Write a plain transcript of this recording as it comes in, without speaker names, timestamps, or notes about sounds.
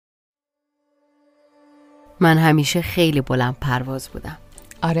من همیشه خیلی بلند پرواز بودم.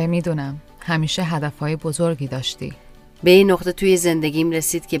 آره میدونم، همیشه هدفهای بزرگی داشتی. به این نقطه توی زندگیم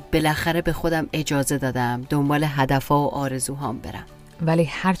رسید که بالاخره به خودم اجازه دادم دنبال هدفها و آرزوهام برم. ولی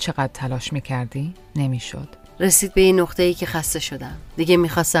هر چقدر تلاش میکردی نمیشد. رسید به این نقطه‌ای که خسته شدم. دیگه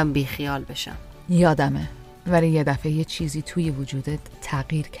میخواستم بیخیال بشم. یادمه، ولی یه دفعه یه چیزی توی وجودت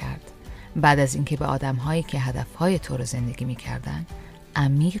تغییر کرد. بعد از اینکه به آدم‌هایی که هدفهای تو رو زندگی میکردن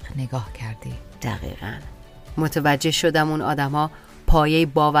عمیق نگاه کردی. دقیقاً. متوجه شدم اون آدم‌ها پایه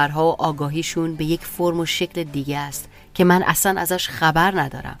باورها و آگاهیشون به یک فرم و شکل دیگه است که من اصلا ازش خبر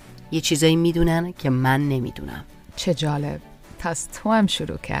ندارم. یه چیزایی میدونن که من نمیدونم. چه جالب. پس تو هم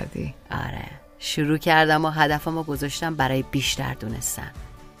شروع کردی؟ آره، شروع کردم و هدفمو گذاشتم برای بیشتر دونستن.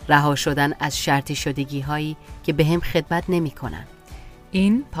 رها شدن از شرطی شدگی هایی که به هم خدمت نمی کنن.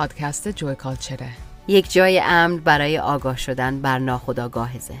 این پادکست جوی کالچره، یک جای امن برای آگاه شدن بر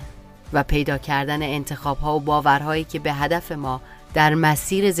ناخودآگاه ذهن و پیدا کردن انتخاب ها و باورهایی که به هدف ما در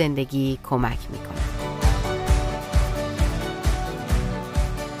مسیر زندگی کمک می کنن.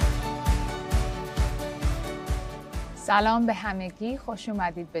 سلام به همگی، خوش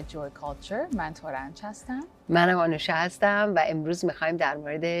اومدید به جوی کالچر. من تورنج هستم. منم آنوشا هستم و امروز میخوایم در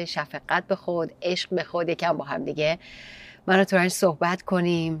مورد شفقت به خود، عشق به خود یکم با هم دیگه من و تورنج صحبت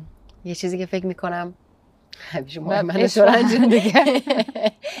کنیم. یه چیزی که فکر میکنم همیشه من و تورنج دیگه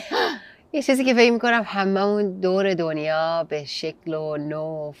یه چیزی که فکر میکنم هممون دور دنیا به شکل و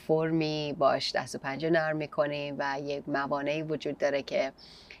نوع فرمی باش دست و پنجه نرم میکنیم و یه موانعی وجود داره که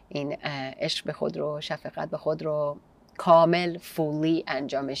این عشق به خود رو، شفقت به خود رو کامل فولی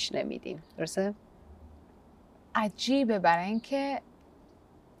انجامش نمیدیم. درسته؟ عجیبه، برای اینکه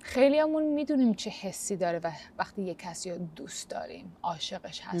خیلی همون میدونیم چه حسی داره و وقتی یک کسی رو دوست داریم،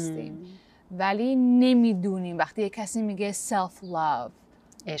 عاشقش هستیم، ولی نمیدونیم وقتی یک کسی میگه self love،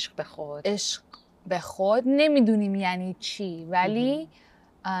 عشق به خود، نمیدونیم یعنی چی. ولی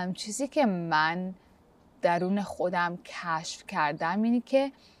چیزی که من درون خودم کشف کردم اینه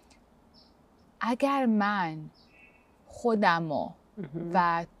که اگر من خودمو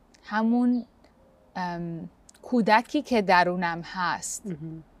و همون کودکی که درونم هست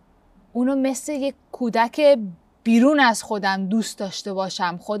اونو مثل یک کودک بیرون از خودم دوست داشته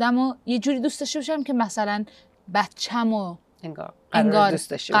باشم، خودمو یه جوری دوست داشته باشم که مثلا بچه‌مو انگار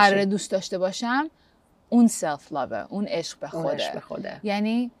قراره دوست داشته باشم، اون سلف لاوه، اون عشق به خوده.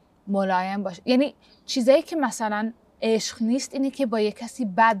 یعنی ملایم باشه. یعنی چیزایی که مثلا عشق نیست اینه که با یه کسی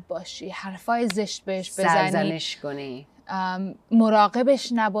بد باشی، حرفای زشت بهش بزنی، سرزنش کنی،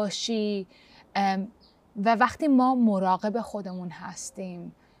 مراقبش نباشی. و وقتی ما مراقب خودمون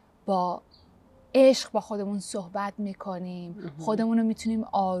هستیم، با عشق با خودمون صحبت میکنیم، خودمون رو میتونیم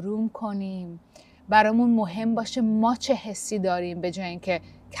آروم کنیم، برامون مهم باشه ما چه حسی داریم به جای اینکه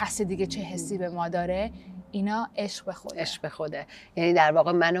کسی دیگه چه حسی به ما داره. اینا عشق به خوده. یعنی در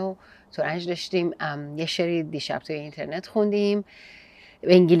واقع من و تورنج داشتیم یه شعری دیشب توی اینترنت خوندیم،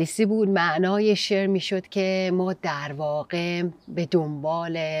 انگلیسی بود. معنای شعر میشد که ما در واقع به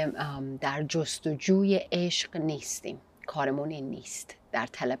دنبال در جستجوی عشق نیستیم، کارمون این نیست، در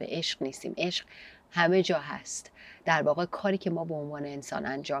طلب عشق نیستیم، عشق همه جا هست. در واقع کاری که ما به عنوان انسان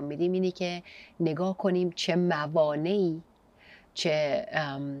انجام میدیم اینه که نگاه کنیم چه موانعی، چه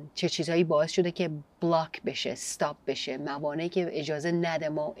چیزهایی باعث شده که بلاک بشه، استاپ بشه، موانعی که اجازه نده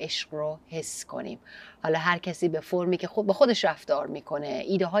ما عشق رو حس کنیم. حالا هر کسی به فرمی که با خودش رفتار میکنه،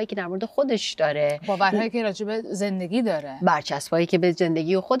 ایده هایی که در مورد خودش داره، باورهایی که راجع به زندگی داره، برچسبایی که به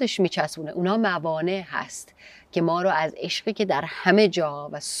زندگی و خودش میچسبونه، اونا موانع هست که ما رو از عشقی که در همه جا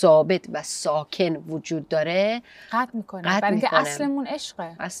و ثابت و ساکن وجود داره قطع میکنه. برای اینکه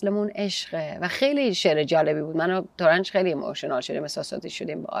اصلمون عشقه. و خیلی شعر جالبی بود. من و تورنج خیلی ایموشنال شدیم، احساساتی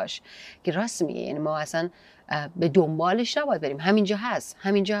شدیم باهاش که راست میگه. یعنی ما اصلا به دنبالش نباید بریم، همینجا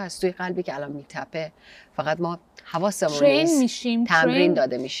هست توی قلبی که الان میتپه. فقط ما حواسمون نیست، تمرین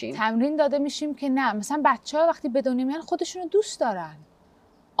داده میشیم که نه، مثلا بچه‌ها وقتی به دنیا میان خودشونو دوست دارن،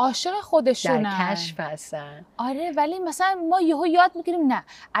 عاشق خودشونن، در کشف هستن. آره، ولی مثلا ما یهو یاد میگیریم نه،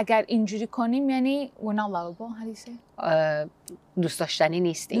 اگر اینجوری کنیم یعنی we're not lovable. دوست داشتنی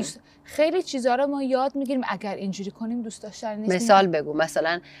نیستیم. خیلی چیزا رو ما یاد میگیریم اگر اینجوری کنیم دوست داشتنی نیستیم. مثال بگو.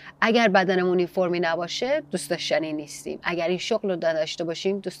 مثلا اگر بدنمون این فرمی نباشه دوست داشتنی نیستیم، اگر این شغل رو داشته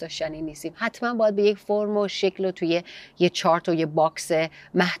باشیم دوست داشتنی نیستیم. حتما باید به یک فرم و شکل و توی یه چارت و یه باکس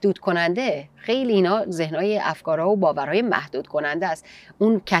محدود کننده. خیلی اینا ذهنای افکارها و باورهای محدود کننده است.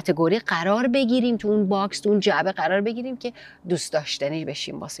 اون کاتگوری قرار بگیریم، تو اون باکس، تو اون جعبه قرار بگیریم که دوست داشتنی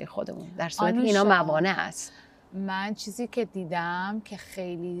بشیم واسه خودمون، در صورتی اینا موانع هست. من چیزی که دیدم که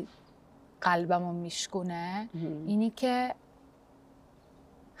خیلی قلبمو میشکونه اینی که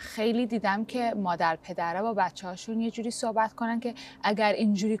خیلی دیدم که مادر پدره با بچه‌هاشون یه جوری صحبت کنن که اگر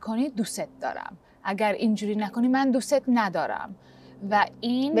اینجوری کنی دوست دارم، اگر اینجوری نکنی من دوست ندارم. و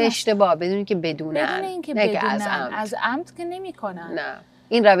این به اشتباه، بدون که بدونن، بدون اینکه بدونن، از عمد که نمی‌کنن. نه،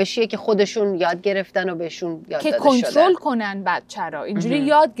 این روشیه که خودشون یاد گرفتن و بهشون یاد داده شده که کنترل کنن بچه را. اینجوری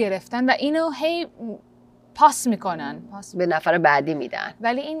یاد گرفتن و اینو هی پاس میکنن، به نفر بعدی میدن.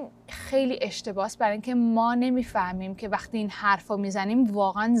 ولی این خیلی اشتباهه، برای اینکه ما نمیفهمیم که وقتی این حرفو میزنیم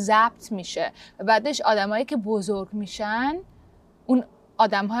واقعا ضبط میشه و بعدش آدمایی که بزرگ میشن، اون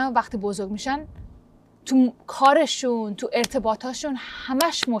آدم‌ها وقتی بزرگ میشن تو کارشون، تو ارتباطاشون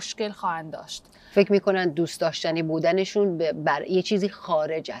همش مشکل خواهند داشت. فکر میکنن دوست داشتنی بودنشون بر یه چیزی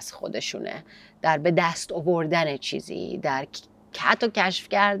خارج از خودشونه، در به دست آوردن چیزی، در حتی کشف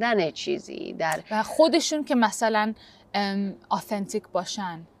کردن چیزی، در و خودشون که مثلا آثنتیک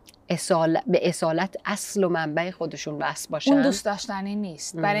باشن، به اصالت اصل و منبع خودشون وصل باشن، اون دوست داشتنی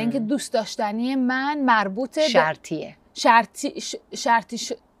نیست. برای اینکه دوست داشتنی من مربوط شرطیه.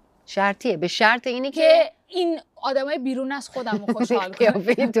 شرطیه به شرط اینی که این آدمای بیرون از خودم رو خوشحال کنم.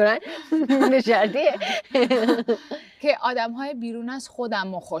 به شرطیه که آدم‌های بیرون از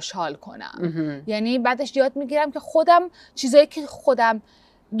خودم رو خوشحال کنم. یعنی بعدش یاد میگیرم که خودم چیزایی که خودم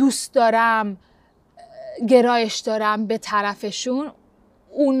دوست دارم، گرایش دارم به طرفشون،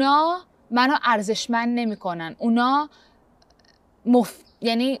 اونا منو ارزشمند نمیکنن. اونا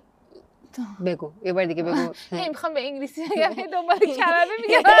یعنی بگو یه بار دیگه بگو. میخوام به انگلیسی بگم، دنبال کلمه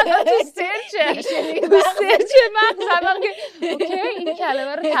میگم تو سرچ من زدم که اوکی این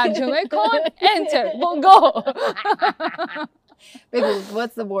کلمه رو ترجمه کن، انتر گو. بگو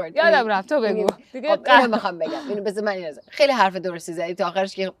what's the word. یادم رفت، تو بگو دیگه. اینو میخوام بگم، اینو بذار من اینو خیلی حرف درستی زدی تا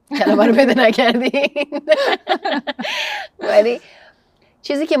آخرش که کلمه رو پیدا نکردی. ولی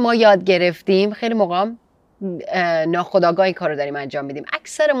چیزی که ما یاد گرفتیم خیلی موقع ناخودآگاه این کارو داریم انجام میدیم،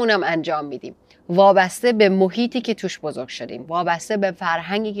 اکثرمون هم انجام میدیم، وابسته به محیطی که توش بزرگ شدیم، وابسته به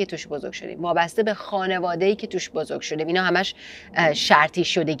فرهنگی که توش بزرگ شدیم، وابسته به خانواده‌ای که توش بزرگ شدیم. اینا همش شرطی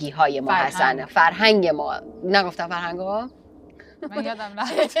شدگی های ما هستن. فرهنگ ما، نگفتم فرهنگ ها؟ من یادم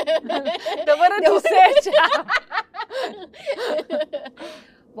رفت. دوباره تو سرچ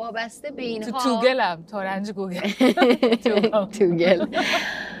وابسته به اینها، تو گوگلم، تورنج گوگل توگل،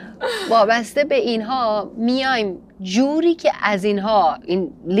 وابسته به اینها میایم جوری که از اینها،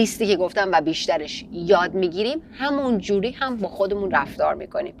 این لیستی که گفتم و بیشترش، یاد میگیریم، همون جوری هم با خودمون رفتار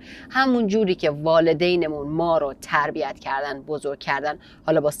میکنیم. همون جوری که والدینمون ما رو تربیت کردن، بزرگ کردن،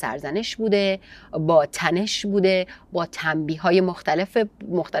 حالا با سرزنش بوده، با تنش بوده، با تنبیه‌های مختلف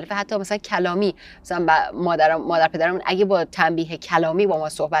حتی مثلا کلامی. مثلا مادر پدرمون اگه با تنبیه کلامی با ما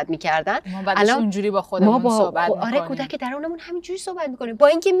صحبت میکردن، ما بعدش اونجوری با خودمون صحبت میکنیم. آره، کودک درونمون همینجوری صحبت میکنیم، با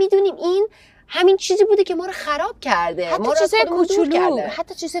اینکه میدونیم این همین چیزی بوده که ما رو خراب کرده، حتی ما رو چیزای کوچولو،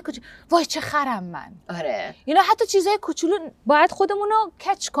 حتی چیزای کوچولو. وای چه خرم من. آره، اینا حتی چیزای کوچولو باید خودمون رو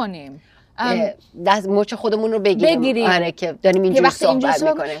کچ کنیم، دست مچ خودمون رو بگیریم. آره که داریم اینجوری صحبت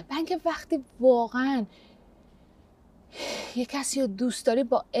میکنیم. من وقتی واقعا یه کسی رو دوست داری،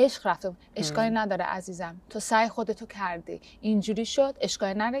 با عشق رفته، اشکالی نداره عزیزم، تو سعی خودتو کردی، اینجوری شد،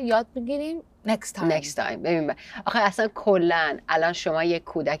 اشکالی نداره، یاد بگیریم next time. ببین آخه اصلا کلن الان شما یک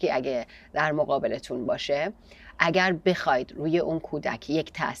کودکی اگه در مقابلتون باشه، اگر بخواید روی اون کودک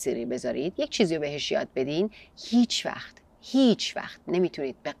یک تأثیری بذارید، یک چیزی رو بهش یاد بدین، هیچ وقت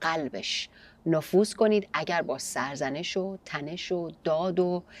نمیتونید به قلبش نفوذ کنید اگر با سرزنش و تنش و داد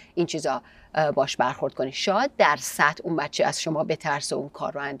و این چیزا باش برخورد کنید. شاید در سطح اون بچه از شما بترسه اون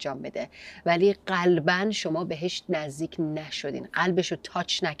کار رو انجام بده، ولی قلباً شما بهش نزدیک نشدین، قلبش رو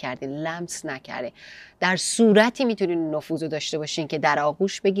تاچ نکردین، لمس نکردین. در صورتی میتونین نفوذ داشته باشین که در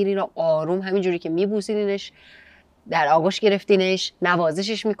آغوش بگیرین و آروم همینجوری که میبوسینش، در آغوش گرفتینش،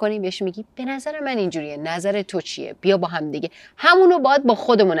 نوازشش میکنی، بهش میگی به نظر من اینجوریه، نظر تو چیه، بیا با هم دیگه. همونو باید با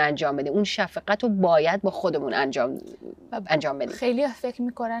خودمون انجام بدیم، اون شفقت رو باید با خودمون انجام بدیم. خیلی فکر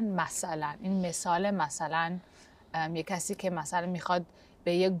میکنن مثلا این مثلا یه کسی که مثلا میخواد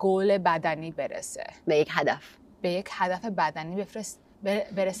به یه گول بدنی برسه، به یک هدف بدنی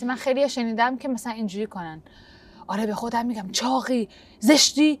برسه. من خیلی شنیدم که مثلا اینجوری کنن، آره به خودم میگم چاقی،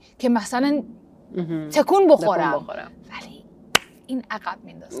 زشتی، که مثلا تکون بخورم. ولی این عقب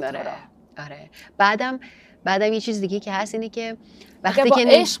میندازه. آره. بعدم یه چیز دیگه که هست اینه که وقتی با که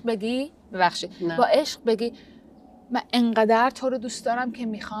عشق بگی، با عشق بگی من انقدر تو رو دوست دارم که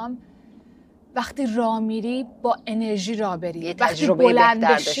میخوام وقتی راه میری با انرژی راه بری، وقتی بلند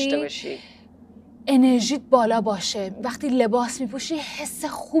بشی انرژیت بالا باشه، وقتی لباس میپوشی حس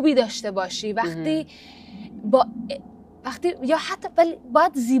خوبی داشته باشی، وقتی با وقتی یا حتی ولی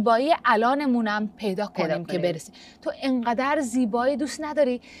باید زیبایی الانمونم پیدا کنیم که برسیم. تو انقدر زیبایی دوست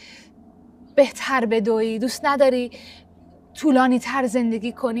نداری بهتر بدوی، دوست نداری طولانی تر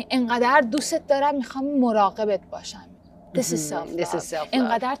زندگی کنی، انقدر دوستت دارم میخوام مراقبت باشم. This is self-love.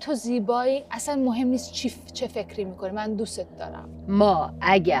 انقدر تو زیبایی، اصلا مهم نیست چه فکری میکنی، من دوستت دارم. ما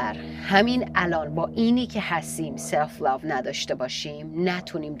اگر همین الان با اینی که هستیم سلف لاو نداشته باشیم،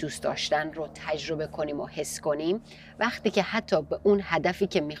 نتونیم دوست داشتن رو تجربه کنیم و حس کنیم، وقتی که حتی به اون هدفی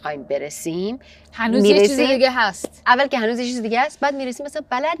که میخوایم برسیم هنوز یه چیز دیگه هست. اول که هنوز یه چیز دیگه هست، بعد میرسیم مثلا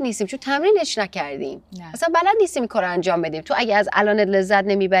بلد نیستیم چون تمرینش نکردیم. مثلا بلد نیستیم این کارو انجام بدیم. تو اگه از الانت لذت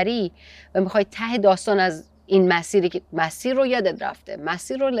نمیبری و میخوای ته داستان از این مسیر رو یادت رفته،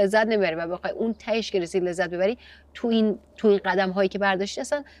 مسیر رو لذت نمیبری و بخوای اون تهش که رسید لذت ببری، تو این قدم هایی که برداشتی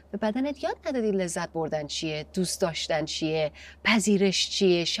اصلا به بدنت یاد ندادی لذت بردن چیه، دوست داشتن چیه، پذیرش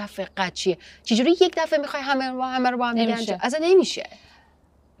چیه، شفقت چیه. چجوری یک دفعه میخوای همه رو با هم دیگه انجام؟ اصلا نمیشه.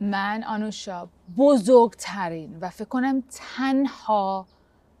 من آنوشا بزرگترین و فکر کنم تنها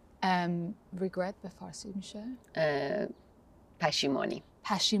regret به فارسی میشه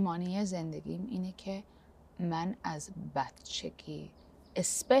پشیمانی زندگیم اینه که من از بچگی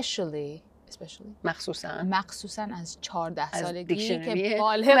مخصوصا از 14 سالگی که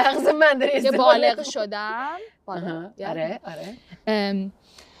بالغ شدم. آره.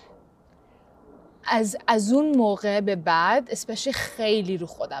 از اون موقع به بعد اسپشلی خیلی رو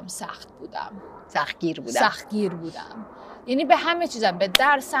خودم سختگیر بودم. یعنی به همه چیزم، به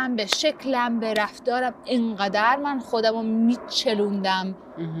درسم، به شکلم، به رفتارم، اینقدر من خودم رو میچلوندم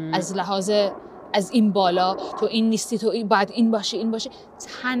از لحاظ از این بالا، تو این نیستی، تو این باید این باشه.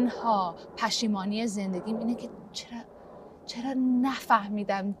 تنها پشیمانی زندگیم اینه که چرا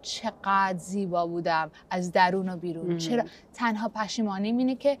نفهمیدم چقدر زیبا بودم از درون و بیرون. چرا تنها پشیمانیم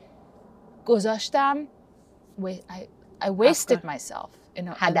اینه که گذاشتم I wasted myself.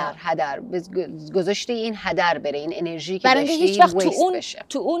 هدر گذاشتی این هدر بره، این انرژی که داشتی هیچ وقت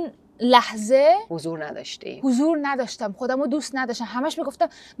تو اون لحظه حضور نداشتم، خودم رو دوست نداشتم. همش میگفتم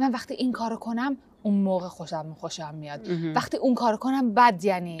من وقتی این کارو کنم اون موقع خوشم میاد، وقتی اون کارو کنم بد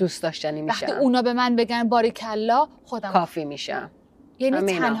یعنی دوست داشتنی میشم، وقتی اونا به من بگن باریکلا خودم کافی میشم.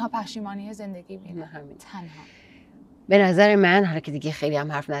 یعنی تنها پشیمانی زندگی میدم. تنها به نظر من، حالا که دیگه خیلی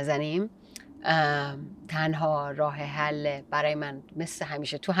هم حرف نزنیم، تنها راه حل برای من مثل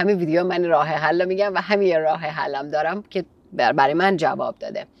همیشه تو همه ویدیو من راه حل میگم و همین راه حلم دارم که برای من جواب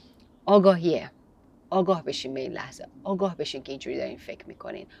داده. آگاه بشین به این لحظه، آگاه بشین که اینجوری دارین فکر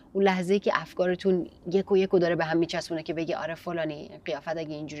میکنین. اون لحظه‌ای که افکارتون یکو داره به هم میچسبونه که بگی آره فلانی قیافت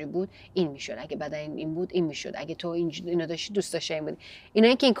اگه اینجوری بود این میشد، اگه بدن این بود این میشد، اگه تو اینو داشتی دوست داشتی این بود،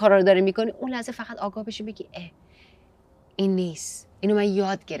 اینایی که این کارا رو داره میکنی، اون لحظه فقط آگاه بشین بگی این نیست، اینو من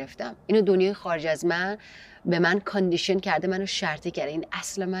یاد گرفتم، اینو دنیای خارج از من به من کاندیشن کرده، منو شرطی کرده، این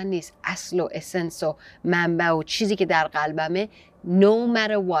اصل من نیست. اصل و اسنس و منبع و چیزی که در قلبمه no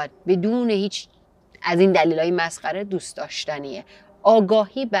matter what، بدون هیچ از این دلایل مسخره دوست داشتنیه.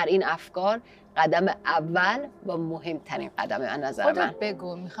 آگاهی بر این افکار قدم اول و مهمترین قدم از نظر من. خودت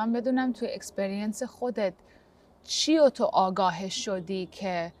بگو، میخوام بدونم تو اکسپریانس خودت چی و تو آگاه شدی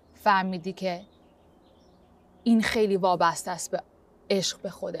که فهمیدی که این خیلی وابسته است به عشق به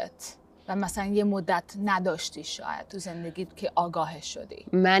خودت و مثلا یه مدت نداشتی شاید تو زندگیت که آگاه شدی.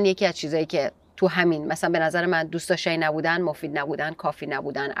 من یکی از چیزایی که تو همین مثلا به نظر من دوست داشتنی نبودن، مفید نبودن، کافی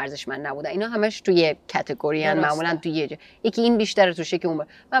نبودن، ارزشمند نبودن، اینا همش توی کاتگوری ان، معمولا توی یکی این بیشتره توشه که اون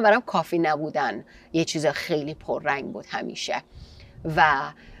من برام کافی نبودن یه چیز خیلی پررنگ بود همیشه و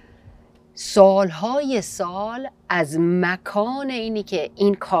سالهای سال از مکان اینی که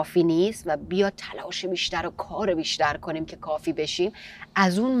این کافی نیست و بیا تلاش بیشتر و کار بیشتر کنیم که کافی بشیم،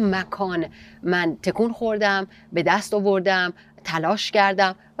 از اون مکان من تکون خوردم، به دست آوردم، تلاش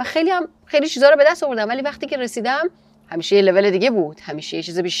کردم و خیلی چیزا رو به دست آوردم، ولی وقتی که رسیدم همیشه یه لول دیگه بود، همیشه یه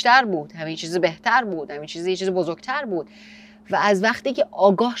چیز بیشتر بود، همیشه یه چیز بهتر بود، همیشه یه چیز بزرگتر بود. و از وقتی که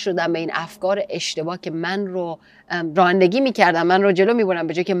آگاه شدم به این افکار اشتباه که من رو رانندگی میکردم، من رو جلو میبرم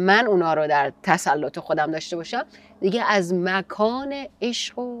به جای که من اونا رو در تسلط خودم داشته باشم، دیگه از مکان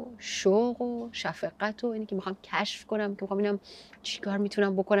عشق و شوق و شفقت و اینی که میخوام کشف کنم، که میخوام ببینم چیکار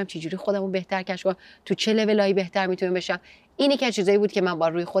میتونم بکنم، چجوری خودم رو بهتر کشف کنم، تو چه لولایی بهتر میتونم بشم. اینی که چیزایی بود که من با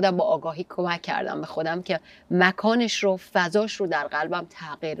روی خودم با آگاهی کمک کردم به خودم که مکانش رو، فضاش رو در قلبم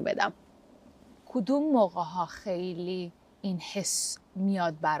تغییر بدم. کدوم موقع‌ها خیلی این حس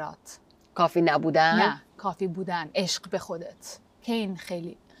میاد برات؟ کافی نبودن؟ نه، کافی بودن، عشق به خودت. که این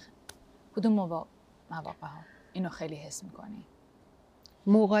خیلی کدوم مواقع ها اینو خیلی حس میکنی؟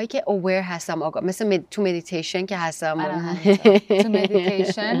 موقعی که aware هستم، آگاه، تو مدیتیشن که هستم. تو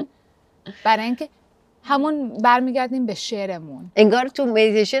مدیتیشن برای اینکه همون برمیگردیم به شعرمون. انگار تو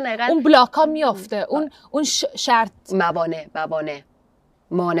مدیتیشن اون بلاکا میافته، اون شرط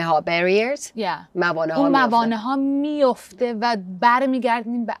مانع ها barriers اون موانع ها میفته و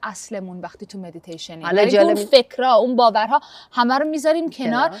برمیگردیم به اصلمون وقتی تو مدیتیشنیم. اون فکرها، اون باورها همه رو میذاریم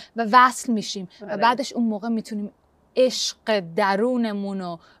کنار و وصل میشیم و بعدش اون موقع میتونیم عشق درونمون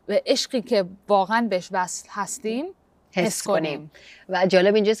و به عشقی که واقعا بهش وصل هستیم حس کنیم. و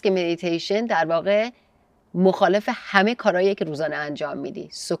جالب اینجاست که مدیتیشن در واقع مخالف همه کارهایی که روزانه انجام میدی،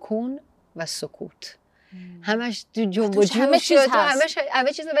 سکون و سکوت. همش تو جنب و جوش، همه چیز هست،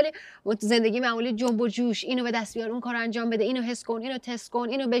 همه چیزه، ولی تو زندگی معمولی جنب و جوش، اینو به دست بیار، اون کارو انجام بده، اینو حس کن، اینو تست کن،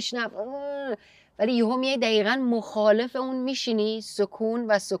 اینو بشنو، ولی یهو میای دقیقاً مخالف اون میشینی، سکون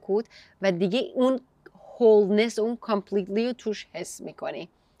و سکوت، و دیگه اون هولنس، اون کامپلیتلی رو توش حس میکنی.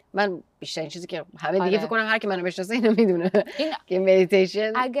 من بیشترین چیزی که همه دیگه فکر کنم هر کی منو بشناسه اینو میدونه که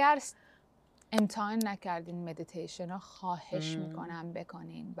مدیتیشن، اگر امتحان نکردین مدیتیشن رو خواهش میکنم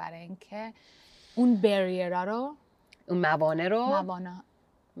بکنین، برای اینکه اون بریرا رو، اون موانع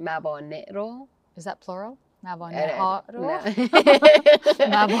رو is that plural؟ موانع ها رو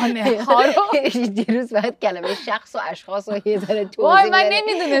موانع ها رو دیروز باید کلمه شخص و اشخاص رو یه ذره توضیح وای من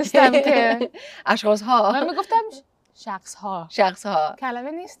نمیدونستم که اشخاص ها، من میگفتم شخص ها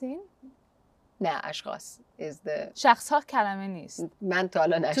کلمه نیستین؟ نه، اشخاص شخص ها کلمه نیست. من تا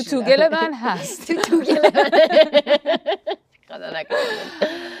حالا نشیدم. تو توگل من هست. تو توگل من خدا نکنه.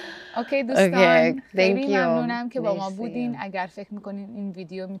 اوکی دوستان، خیلی ممنونم که با ما بودین. اگر فکر میکنین این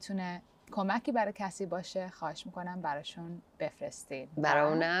ویدیو میتونه کمکی برای کسی باشه، خواهش میکنم براشون بفرستین.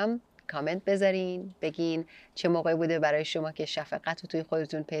 برامونم کامنت بذارین، بگین چه موقعی بوده برای شما که شفقت رو توی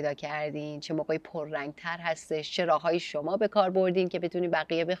خودتون پیدا کردین، چه موقعی پررنگتر هستش، چه راههای شما به کار بردین که بتونین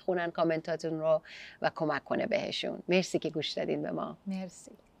بقیه بخونن کامنتاتون رو و کمک کنه بهشون. مرسی که گوش دادین به ما.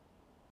 مرسی.